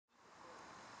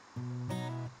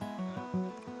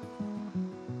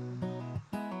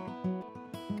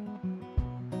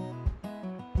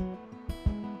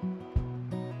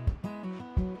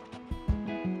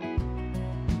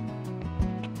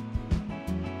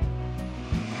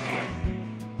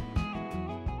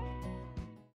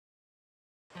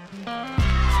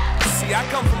See, I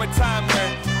come from a time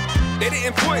where they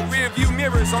didn't put rear view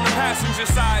mirrors on the passenger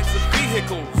sides of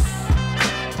vehicles.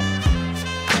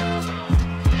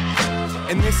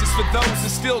 And this is for those that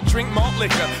still drink malt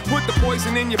liquor. Put the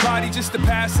poison in your body just to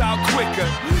pass out quicker.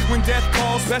 When death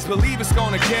calls, best believe it's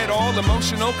gonna get all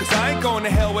emotional, cause I ain't going to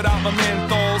hell without my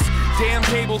menthols. Damn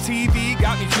cable TV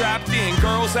got me trapped in.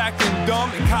 Girls acting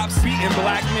dumb and cops beating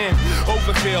black men.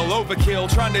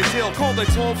 Overkill, trying to deal. Call the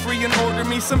toll-free and order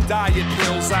me some diet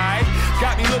pills, aight?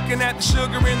 Got me looking at the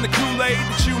sugar in the Kool-Aid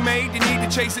that you made. You need to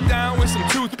chase it down with some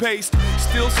toothpaste.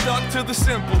 Still stuck to the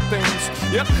simple things.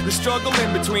 Yep, the struggle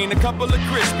in between a couple of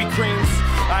Krispy Kremes.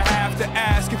 I have to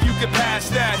ask if you could pass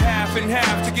that half and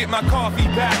half to get my coffee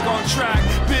back on track.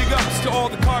 Big ups to all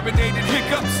the carbonated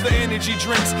hiccups, the energy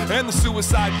drinks, and the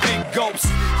suicide big gulps.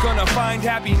 Gonna find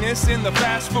happiness in the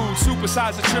fast food.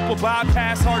 Supersize a triple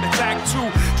bypass, heart attack too.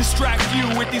 Distract you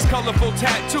with these colorful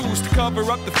tattoos to cover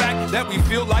up the fact that we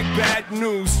feel like bad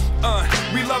news.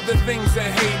 We love the things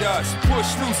that hate us. Push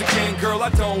snooze again, girl, I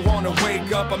don't wanna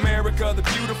wake up. America the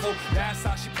beautiful, that's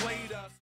how she plays.